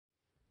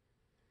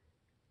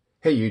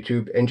Hey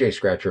YouTube, NJ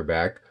Scratcher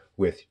back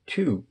with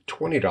two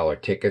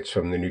 $20 tickets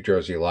from the New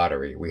Jersey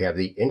Lottery. We have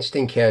the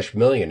Instant Cash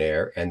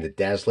Millionaire and the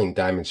Dazzling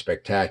Diamond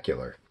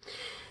Spectacular.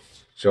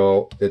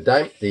 So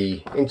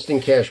the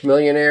Instant Cash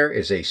Millionaire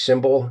is a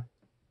symbol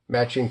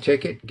matching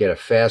ticket. Get a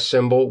fast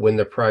symbol, win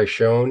the prize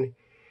shown.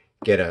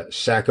 Get a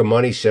sack of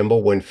money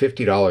symbol, win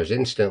 $50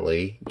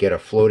 instantly. Get a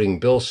floating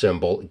bill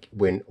symbol,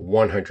 win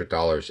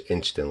 $100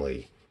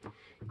 instantly.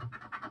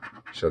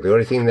 So the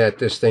only thing that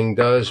this thing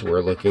does,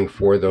 we're looking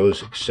for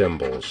those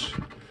symbols.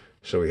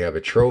 So we have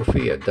a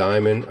trophy, a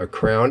diamond, a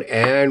crown,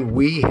 and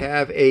we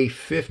have a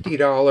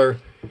 $50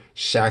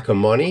 sack of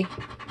money.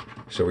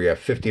 So we have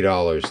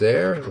 $50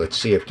 there. Let's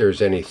see if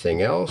there's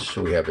anything else.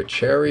 We have a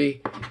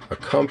cherry, a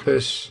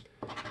compass,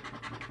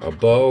 a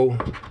bow,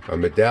 a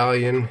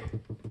medallion,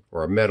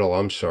 or a medal,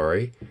 I'm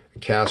sorry, a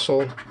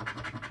castle,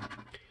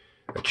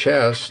 a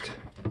chest,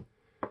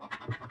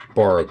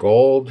 bar of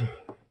gold,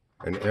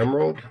 an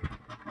emerald,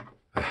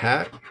 a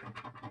hat,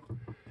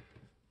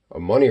 a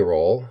money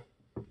roll.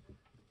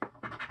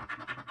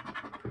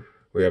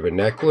 We have a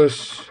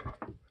necklace,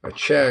 a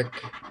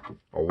check,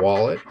 a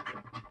wallet,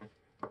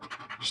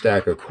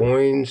 stack of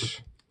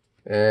coins,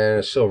 and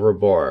a silver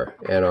bar.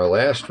 And our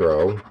last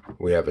row,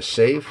 we have a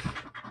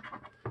safe,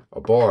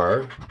 a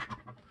bar,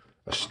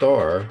 a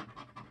star,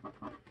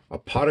 a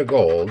pot of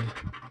gold,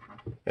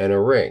 and a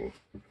ring.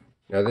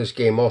 Now this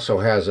game also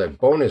has a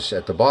bonus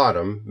at the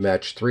bottom,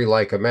 match 3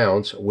 like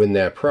amounts, win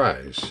that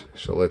prize.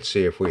 So let's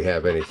see if we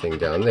have anything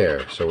down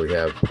there. So we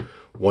have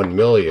 1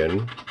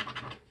 million,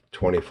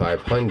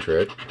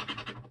 2,500,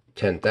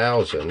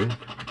 10,000,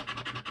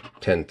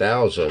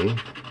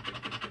 10,000,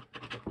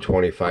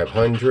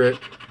 2,500,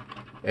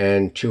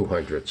 and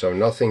 200. So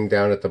nothing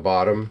down at the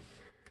bottom,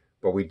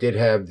 but we did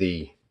have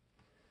the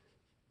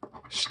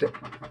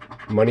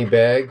money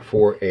bag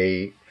for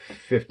a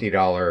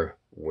 $50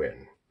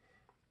 win.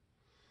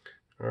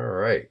 All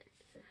right.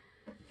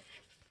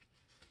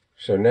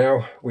 So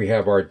now we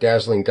have our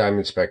Dazzling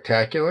Diamond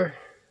Spectacular.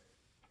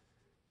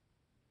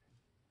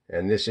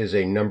 And this is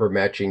a number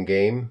matching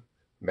game.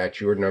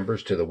 Match your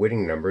numbers to the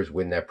winning numbers,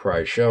 win that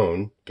prize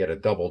shown. Get a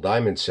double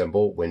diamond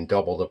symbol, win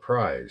double the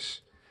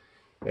prize.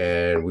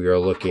 And we are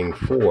looking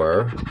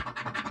for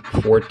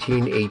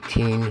 14,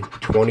 18,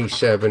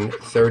 27,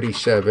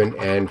 37,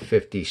 and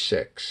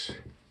 56.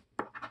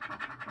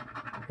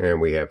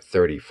 And we have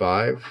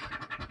 35.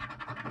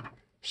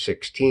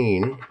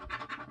 16,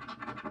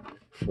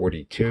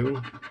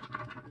 42,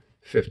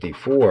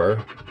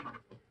 54,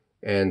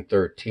 and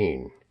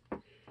 13.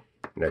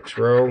 Next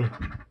row,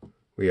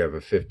 we have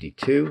a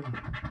 52,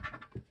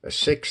 a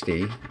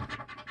 60,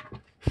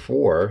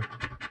 4,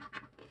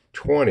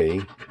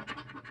 20,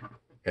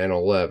 and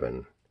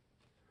 11.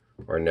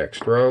 Our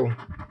next row,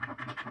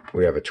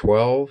 we have a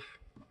 12,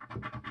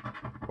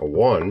 a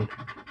 1,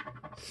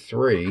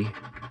 3,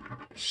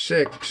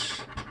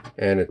 6,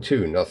 and a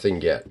 2.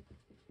 Nothing yet.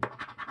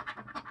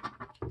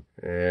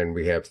 And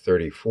we have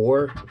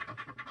 34,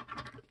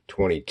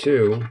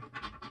 22,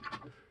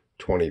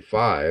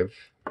 25,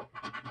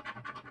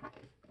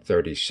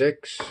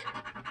 36,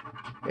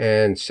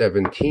 and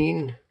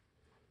 17.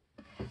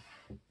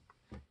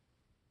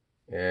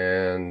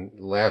 And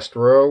last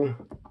row,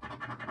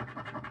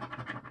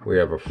 we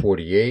have a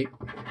 48,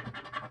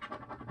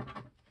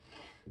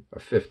 a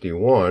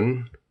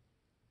 51,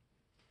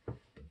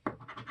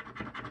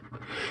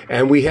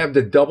 and we have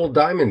the double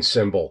diamond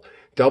symbol.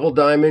 Double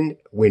diamond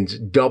wins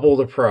double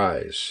the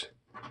prize.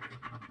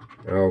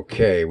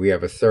 Okay, we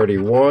have a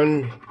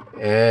 31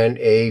 and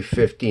a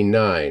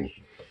 59.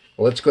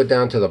 Let's go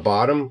down to the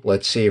bottom.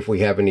 Let's see if we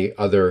have any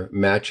other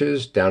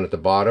matches. Down at the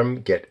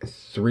bottom, get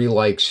 3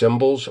 like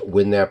symbols,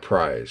 win that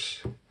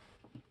prize.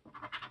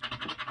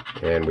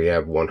 And we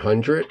have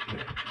 100,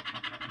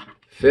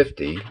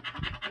 50,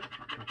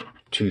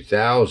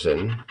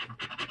 2,000,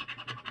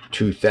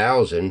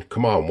 2,000.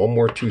 Come on, one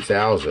more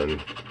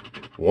 2,000,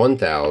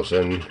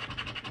 1,000.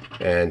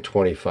 And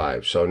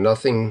 25. So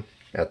nothing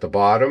at the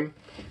bottom.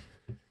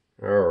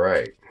 All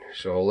right.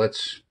 So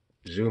let's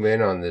zoom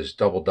in on this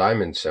double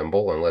diamond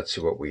symbol and let's see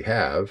what we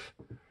have.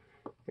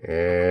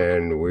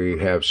 And we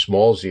have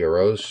small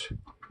zeros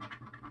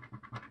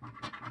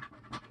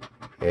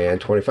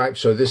and 25.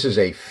 So this is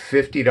a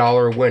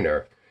 $50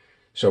 winner.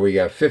 So we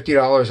got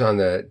 $50 on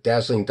the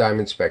Dazzling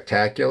Diamond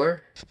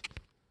Spectacular.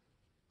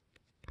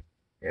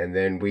 And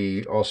then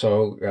we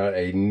also got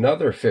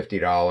another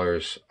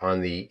 $50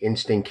 on the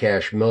Instant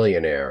Cash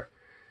Millionaire.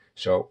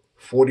 So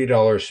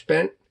 $40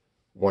 spent,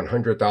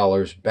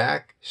 $100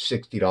 back,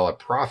 $60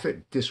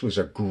 profit. This was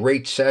a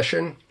great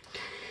session.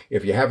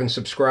 If you haven't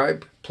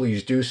subscribed,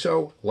 please do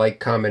so.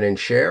 Like, comment, and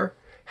share.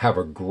 Have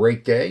a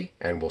great day,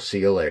 and we'll see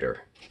you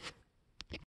later.